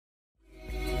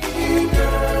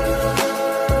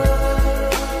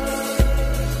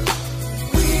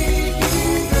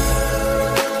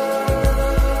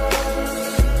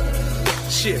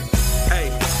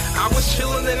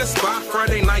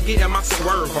getting my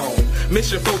swerve on.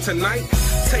 Mission for tonight,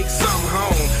 take something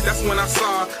home. That's when I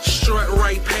saw her strut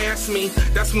right past me.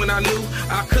 That's when I knew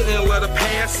I couldn't let her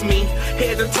pass me.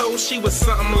 Head to toe, she was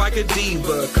something like a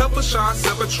diva. Couple shots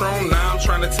of Patron, now I'm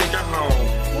trying to take her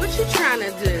home. What you trying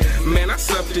to do? Man, that's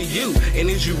up to you. And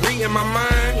is you reading my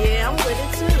mind? Yeah, I'm with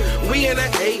it too. We in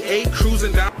an AA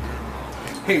cruising down.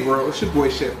 Hey bro, it's your boy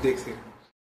Chef Dix here.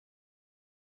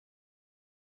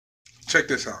 Check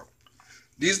this out.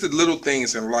 These are the little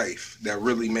things in life that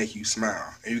really make you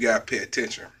smile, and you gotta pay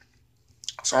attention.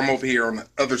 So I'm over here on the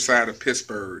other side of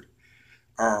Pittsburgh,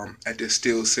 at this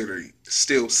Steel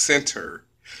Center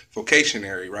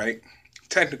vocationary, right?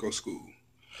 Technical school.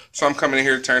 So I'm coming in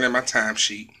here to turn in my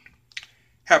timesheet.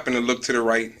 Happen to look to the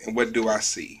right, and what do I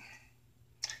see?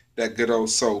 That good old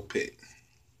soul pit.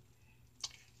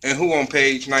 And who on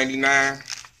page 99?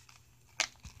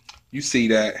 You see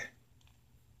that?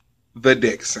 The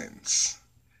Dixons.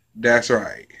 That's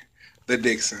right. The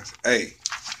Dixons. Hey,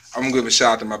 I'm going to give a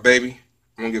shout out to my baby.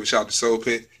 I'm going to give a shout out to Soul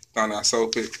Pit. Found out Soul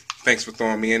Pit. Thanks for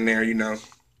throwing me in there, you know.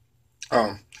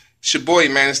 It's your boy,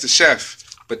 man. It's the chef.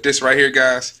 But this right here,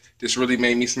 guys, this really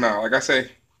made me smile. Like I say,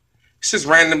 it's just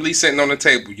randomly sitting on the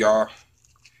table, y'all.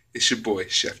 It's your boy,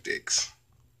 Chef Dix.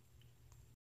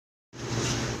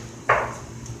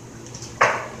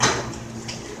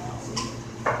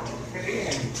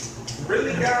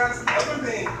 Really, guys, other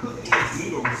than cooking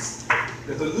noodles,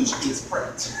 the halushki is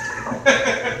prepped.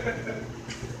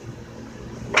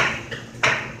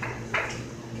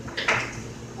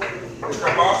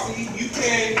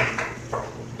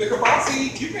 The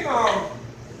kibasi, you can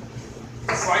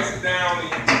slice it down and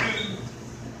you do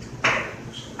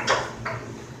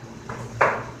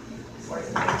slice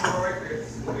it down like this.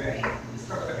 Okay. Just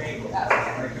cut the angle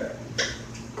like that.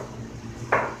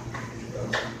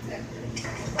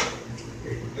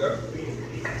 Here you go.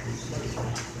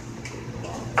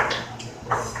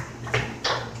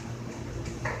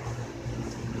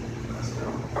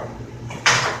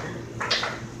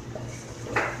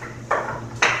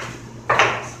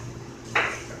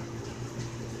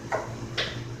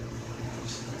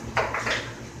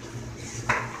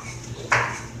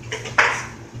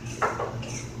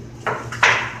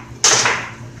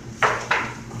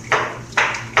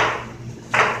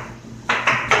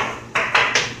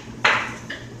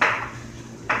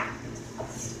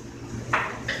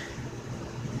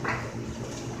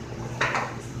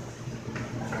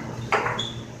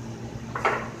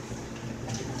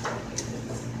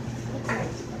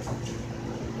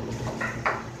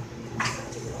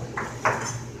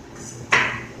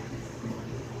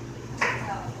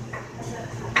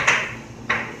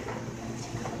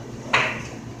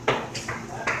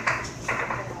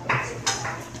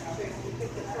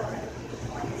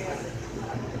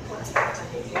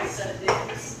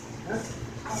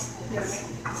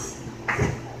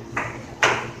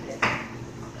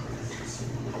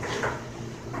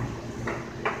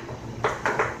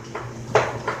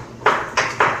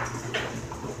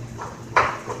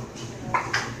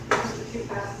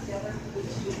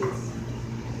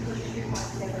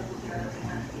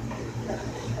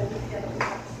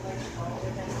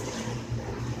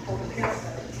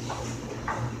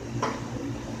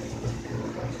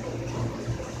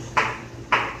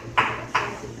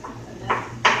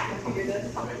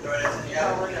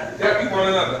 Yeah, we want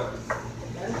another.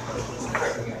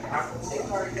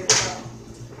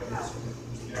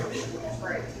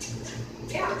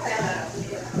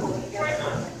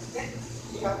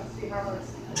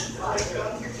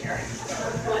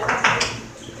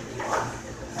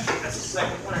 That's the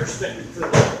second one I respected for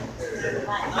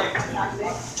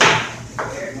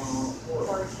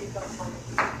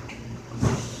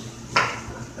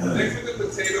Next with the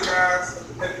potato, guys, the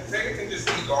potato can just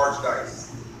be large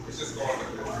dice. It's just going to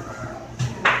be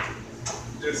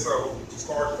just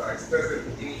large dice.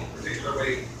 Doesn't any particular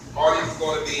way. All it's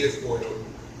going to be is boiled.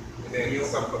 And then you'll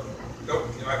some nope,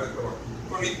 you don't have to put it's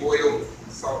going to be boiled,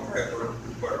 salt and pepper,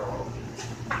 butter on.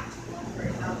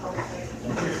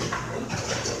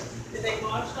 Did they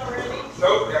washed already?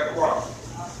 Nope, they have to wash.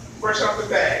 Fresh out the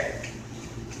bag.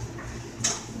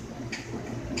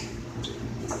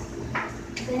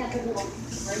 They have the little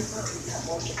gray birds that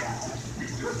walk it out.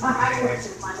 I went to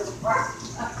my little bird.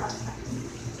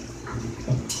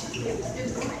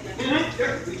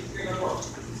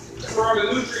 That's where all the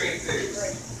nutrients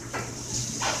is.